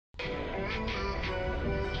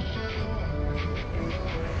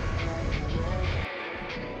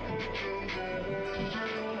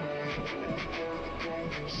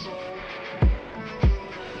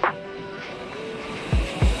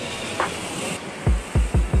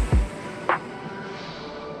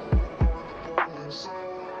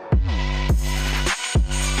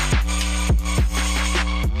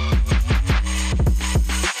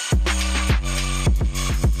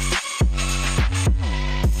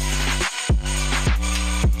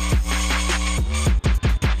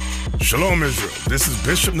Shalom, Israel. This is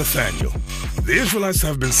Bishop Nathaniel. The Israelites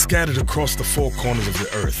have been scattered across the four corners of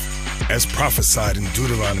the earth, as prophesied in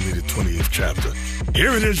Deuteronomy, the 20th chapter.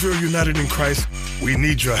 Here in Israel United in Christ, we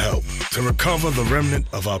need your help to recover the remnant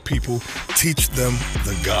of our people, teach them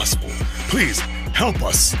the gospel. Please help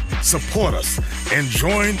us, support us, and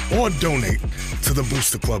join or donate to the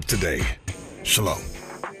Booster Club today. Shalom.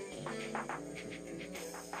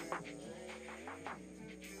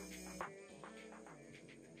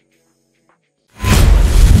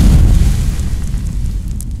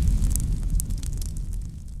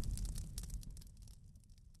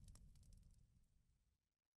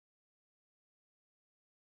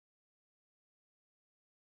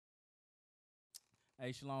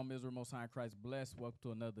 Hey, Shalom, Israel, Most High in Christ bless. Welcome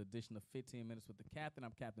to another edition of 15 Minutes with the Captain.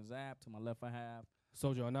 I'm Captain Zab. To my left, I have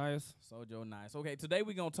Sojo Ananias. Sojo Nice. Okay, today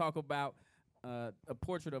we're going to talk about a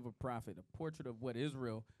portrait of a prophet, a portrait of what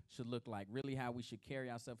Israel should look like, really how we should carry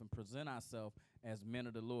ourselves and present ourselves as men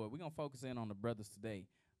of the Lord. We're going to focus in on the brothers today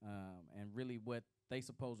and really what they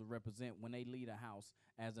supposed to represent when they lead a house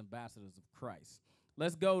as ambassadors of Christ.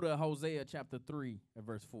 Let's go to Hosea chapter 3 and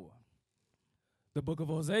verse 4. The book of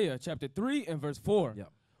Hosea, chapter 3 and verse 4. Yep.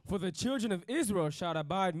 For the children of Israel shall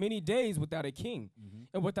abide many days without a king,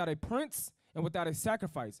 and without a prince, and without a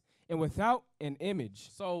sacrifice, and without an image.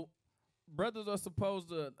 So brothers are supposed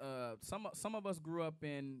to, some of us grew up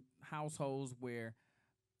in households where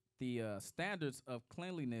the standards of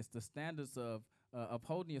cleanliness, the standards of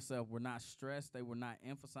upholding yourself were not stressed, they were not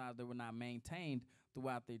emphasized, they were not maintained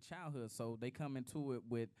throughout their childhood. So they come into it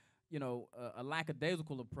with a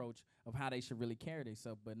lackadaisical approach of how they should really carry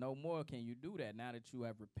themselves. But no more can you do that. Now that you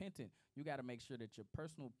have repented, you got to make sure that your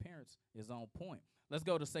personal appearance is on point. Let's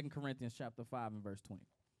go to 2 Corinthians chapter 5 and verse 20.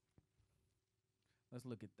 Let's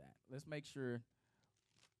look at that. Let's make sure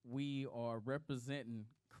we are representing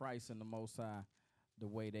Christ and the Most High the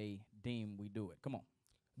way they deem we do it. Come on.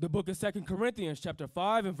 The book of 2 Corinthians chapter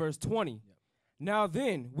 5 and verse 20. Yep. Now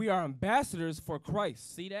then, we are ambassadors for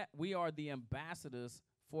Christ. See that? We are the ambassadors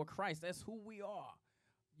for Christ. That's who we are.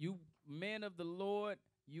 You men of the Lord,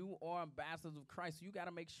 you are ambassadors of Christ. You got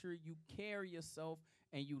to make sure you carry yourself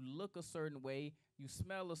and you look a certain way, you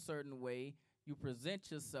smell a certain way, you present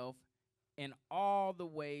yourself in all the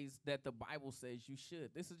ways that the Bible says you should.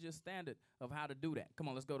 This is your standard of how to do that. Come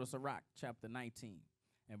on, let's go to Sirach chapter 19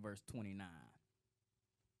 and verse 29.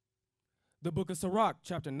 The book of Sirach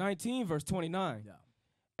chapter 19 verse 29. Yeah.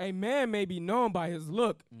 A man may be known by his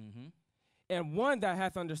look, Mm-hmm. and one that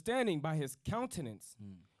hath understanding by his countenance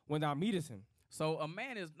when thou meetest him. So a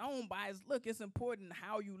man is known by his look. It's important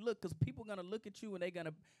how you look because people are going to look at you and they're going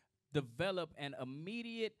to develop an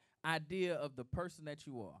immediate idea of the person that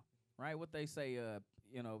you are, right? What they say,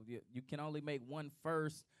 you can only make one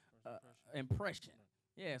first impression.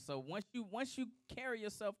 Yeah, so once you carry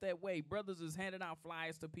yourself that way, brothers is handing out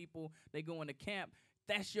flyers to people. They go into camp.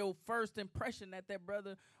 That's your first impression that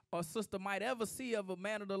brother or sister might ever see of a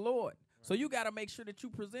man of the Lord. So you got to make sure that you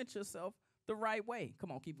present yourself the right way.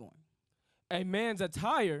 Come on, keep going. A man's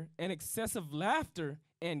attire and excessive laughter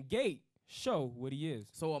and gait show what he is.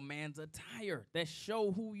 So a man's attire that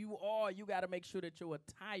show who you are. You got to make sure that your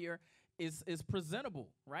attire is presentable,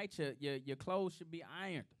 right? Your clothes should be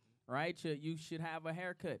ironed, right? You should have a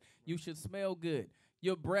haircut. You should smell good.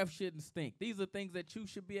 Your breath shouldn't stink. These are things that you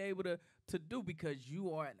should be able to do because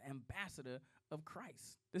you are an ambassador of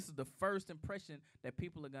Christ. This is the first impression that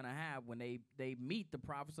people are going to have when they meet the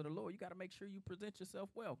prophets of the Lord. You got to make sure you present yourself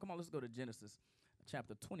well. Come on, let's go to Genesis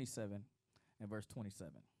chapter 27 and verse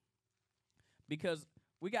 27. Because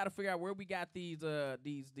we got to figure out where we got these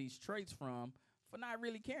traits from for not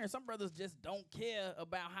really caring. Some brothers just don't care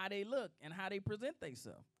about how they look and how they present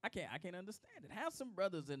themselves. I can't understand it. Have some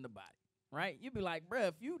brothers in the body, right? You be like, bruh,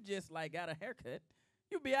 if you just like got a haircut,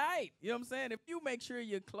 you'll be all right. You know what I'm saying? If you make sure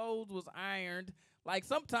your clothes was ironed, like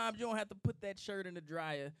sometimes you don't have to put that shirt in the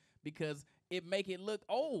dryer because it make it look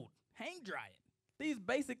old. Hang dry it. These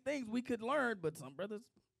basic things we could learn, but some brothers,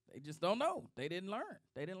 they just don't know. They didn't learn.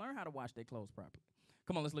 They didn't learn how to wash their clothes properly.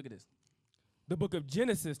 Come on, let's look at this. The book of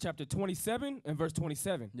Genesis chapter 27 and verse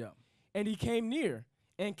 27. Yeah. And he came near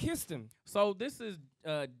and kissed him. So this is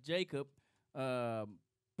Jacob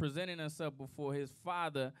presenting himself before his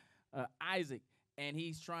father Isaac, and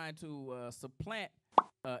he's trying to supplant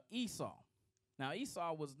Esau. Now,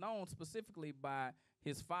 Esau was known specifically by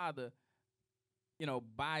his father,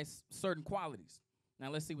 by certain qualities. Now,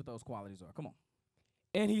 let's see what those qualities are. Come on.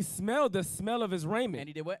 And he smelled the smell of his raiment. And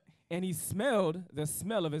he did what? And he smelled the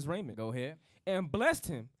smell of his raiment. Go ahead. And blessed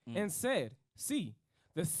him and said, see,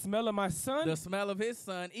 the smell of my son. The smell of his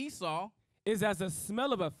son, Esau. Is as the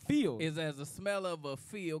smell of a field. Is as the smell of a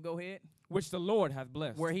field. Go ahead. Which the Lord hath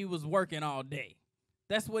blessed. Where he was working all day.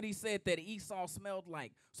 That's what he said that Esau smelled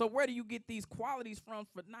like. So where do you get these qualities from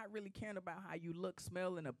for not really caring about how you look,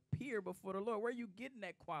 smell, and appear before the Lord? Where are you getting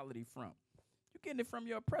that quality from? You're getting it from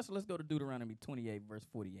your oppressor. Let's go to Deuteronomy 28, verse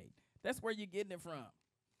 48. That's where you're getting it from.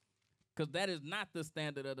 Because that is not the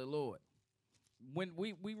standard of the Lord. When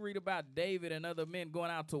we read about David and other men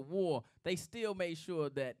going out to war, they still made sure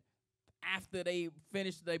that after they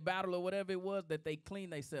finished their battle or whatever it was, that they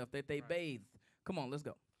cleaned themselves, that they bathed. Come on, let's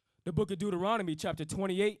go. The book of Deuteronomy, chapter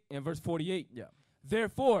 28 and verse 48. Yeah.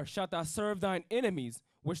 Therefore shalt thou serve thine enemies,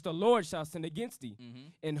 which the Lord shall send against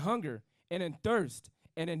thee, in hunger and in thirst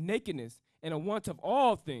and in nakedness and in want of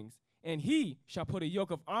all things. And he shall put a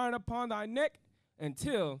yoke of iron upon thy neck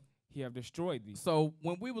until he have destroyed thee. So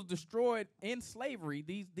when we was destroyed in slavery,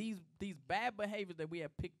 these bad behaviors that we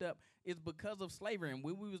have picked up is because of slavery. And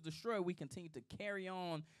when we was destroyed, we continue to carry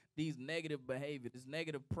on these negative behaviors, this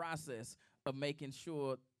negative process of making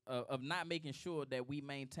sure of not making sure that we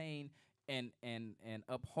maintain and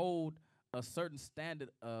uphold a certain standard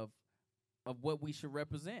of what we should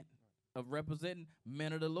represent, of representing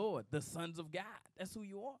men of the Lord, the sons of God. That's who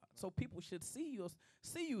you are. So people should see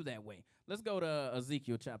you that way. Let's go to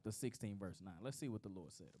Ezekiel chapter 16, verse 9. Let's see what the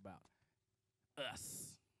Lord said about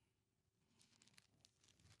us.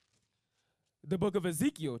 The book of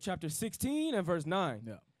Ezekiel, chapter 16 and verse 9.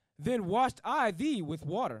 Yeah. Then washed I thee with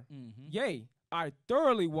water. Yea, I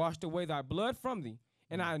thoroughly washed away thy blood from thee,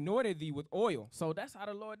 and I anointed thee with oil. So that's how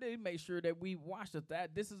the Lord did. He made sure that we washed us.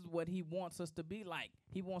 This is what he wants us to be like.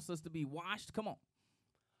 He wants us to be washed. Come on.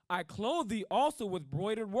 I clothed thee also with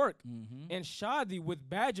broidered work, and shod thee with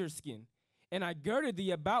badger skin, and I girded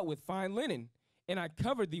thee about with fine linen, and I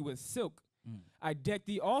covered thee with silk. I decked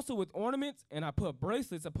thee also with ornaments, and I put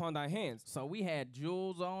bracelets upon thy hands. So we had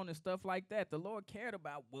jewels on and stuff like that. The Lord cared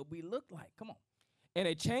about what we looked like. Come on. And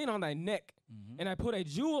a chain on thy neck, and I put a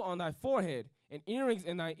jewel on thy forehead, and earrings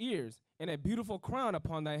in thy ears, and a beautiful crown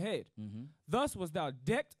upon thy head. Thus wast thou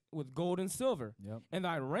decked with gold and silver, and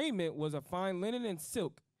thy raiment was of fine linen and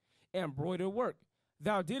silk, and broidered work.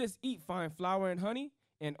 Thou didst eat fine flour and honey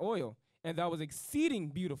and oil, and thou was exceeding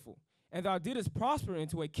beautiful. And thou didst prosper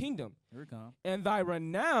into a kingdom. Here it comes. And thy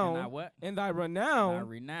renown, Thy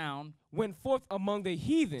renown went forth among the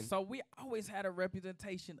heathen. So we always had a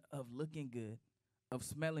representation of looking good, of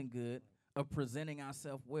smelling good, of presenting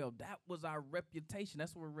ourselves well. That was our reputation.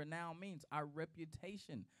 That's what renown means, our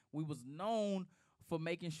reputation. We was known for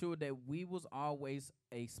making sure that we was always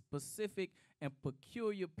a specific and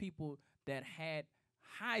peculiar people that had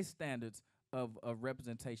high standards of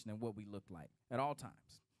representation and what we looked like at all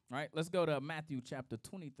times. All right, let's go to Matthew chapter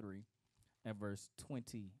 23 and verse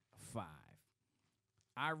 25.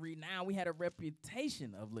 Our renown, we had a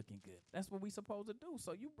reputation of looking good. That's what we supposed to do.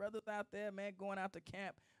 So you brothers out there, man, going out to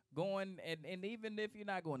camp, going, and even if you're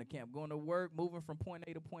not going to camp, going to work, moving from point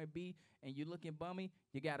A to point B, and you're looking bummy,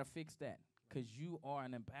 you got to fix that because you are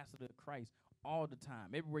an ambassador of Christ all the time.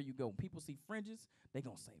 Everywhere you go, when people see fringes, they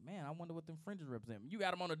going to say, man, I wonder what them fringes represent. You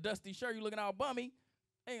got them on a dusty shirt, you looking all bummy.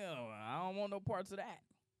 Hey, I don't want no parts of that.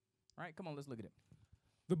 All right, come on, let's look at it.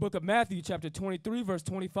 The book of Matthew, chapter 23, verse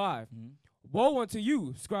 25. Woe unto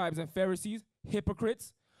you, scribes and Pharisees,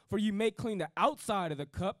 hypocrites, for you make clean the outside of the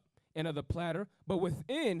cup and of the platter, but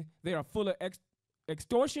within they are full of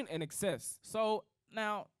extortion and excess. So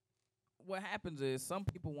now what happens is some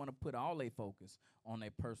people want to put all their focus on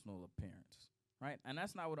their personal appearance, right? And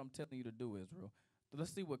that's not what I'm telling you to do, Israel.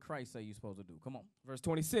 Let's see what Christ say you're supposed to do. Come on. Verse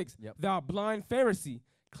 26. Yep. Thou blind Pharisee,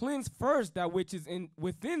 cleanse first that which is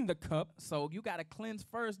within the cup. So you got to cleanse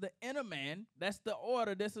first the inner man. That's the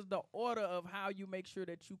order. This is the order of how you make sure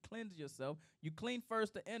that you cleanse yourself. You clean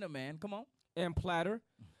first the inner man. Come on. And platter,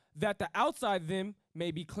 that the outside them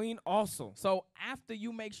may be clean also. So after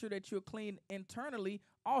you make sure that you're clean internally,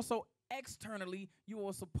 also externally, you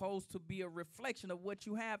are supposed to be a reflection of what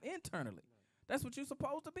you have internally. That's what you're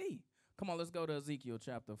supposed to be. Come on, let's go to Ezekiel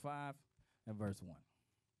chapter 5 and verse 1.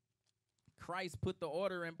 Christ put the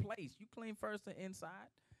order in place. You clean first the inside,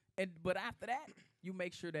 but after that, you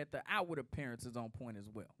make sure that the outward appearance is on point as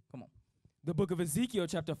well. Come on. The book of Ezekiel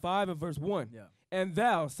chapter 5 and verse 1. Yeah. And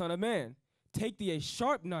thou, son of man, take thee a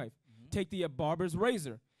sharp knife, take thee a barber's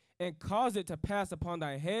razor, and cause it to pass upon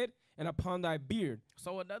thy head and upon thy beard.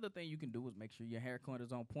 So another thing you can do is make sure your haircut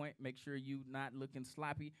is on point. Make sure you not looking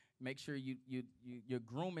sloppy. Make sure your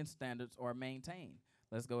grooming standards are maintained.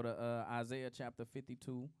 Let's go to Isaiah chapter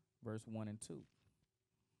 52, verse 1 and 2.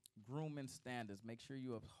 Grooming standards. Make sure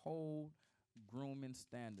you uphold grooming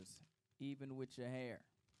standards, even with your hair.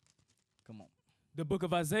 Come on. The book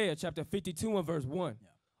of Isaiah chapter 52 and verse 1. Yeah.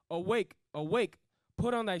 Awake, awake.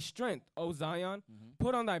 Put on thy strength, O Zion.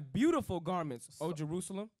 Put on thy beautiful garments, O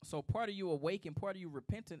Jerusalem. So part of you awake and part of you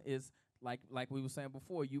repentant is, like we were saying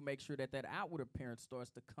before, you make sure that outward appearance starts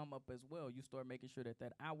to come up as well. You start making sure that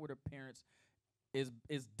outward appearance is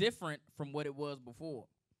different from what it was before.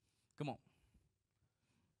 Come on.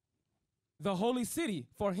 The holy city,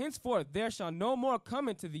 for henceforth there shall no more come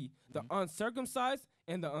into thee the uncircumcised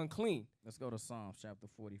and the unclean. Let's go to Psalms chapter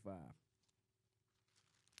 45.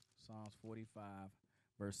 Psalms 45,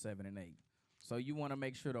 verse 7 and 8. So you want to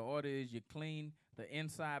make sure the order is you clean the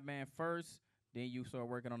inside man first, then you start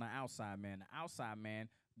working on the outside man. The outside man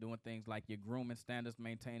doing things like your grooming standards,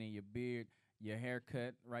 maintaining your beard, your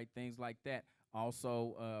haircut, right, things like that.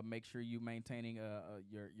 Also, make sure you maintaining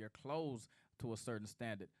your clothes to a certain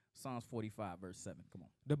standard. Psalms 45, verse 7. Come on.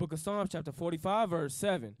 The book of Psalms, chapter 45, verse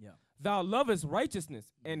 7. Yeah. Thou lovest righteousness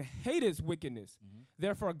and hatest wickedness.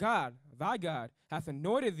 Therefore God, thy God, hath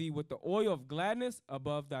anointed thee with the oil of gladness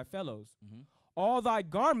above thy fellows. All thy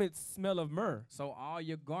garments smell of myrrh. So all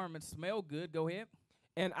your garments smell good. Go ahead.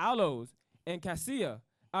 And aloes and cassia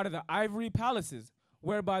out of the ivory palaces,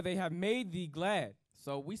 whereby they have made thee glad.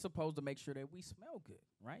 So we supposed to make sure that we smell good,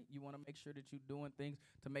 right? You want to make sure that you're doing things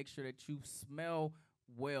to make sure that you smell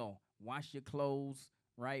well. Wash your clothes,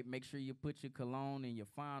 right? Make sure you put your cologne and your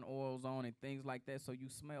fine oils on and things like that so you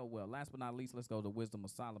smell well. Last but not least, let's go to Wisdom of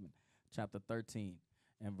Solomon, chapter 13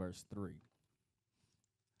 and verse 3.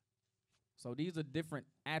 So these are different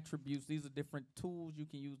attributes. These are different tools you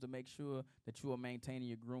can use to make sure that you are maintaining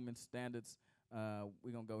your grooming standards.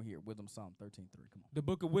 We're going to go here. Wisdom of Solomon 13:3. Come on. The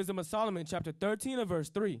book of Wisdom of Solomon, chapter 13 and verse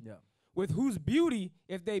 3. Yeah. With whose beauty,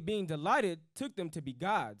 if they being delighted, took them to be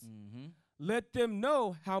gods. Let them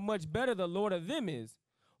know how much better the Lord of them is.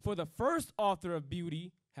 For the first author of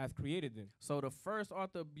beauty hath created them. So the first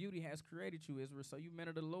author of beauty has created you, Israel. So you men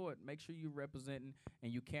of the Lord, make sure you're representing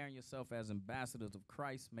and you carrying yourself as ambassadors of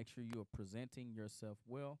Christ. Make sure you are presenting yourself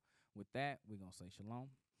well. With that, we're going to say shalom.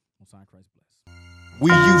 Most High Christ bless.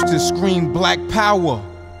 We used to scream black power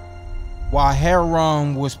while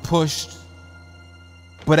Heron was pushed.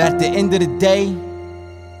 But at the end of the day,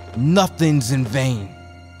 nothing's in vain.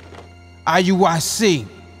 IUIC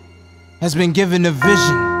has been given a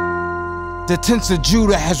vision. The tents of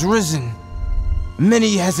Judah has risen.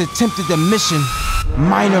 Many has attempted the mission.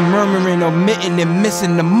 Minor murmuring, omitting, and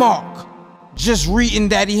missing the mark. Just reading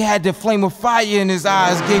that he had the flame of fire in his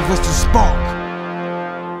eyes gave us the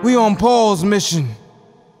spark. We on Paul's mission.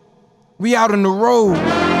 We out on the road,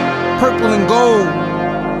 purple and gold.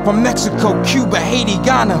 From Mexico, Cuba, Haiti,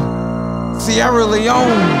 Ghana, Sierra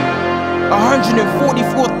Leone.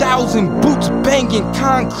 144,000 boots banging,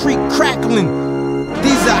 concrete crackling.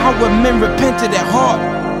 These are our men repented at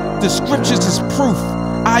heart. The scriptures is proof.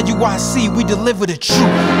 IUIC, we deliver the truth.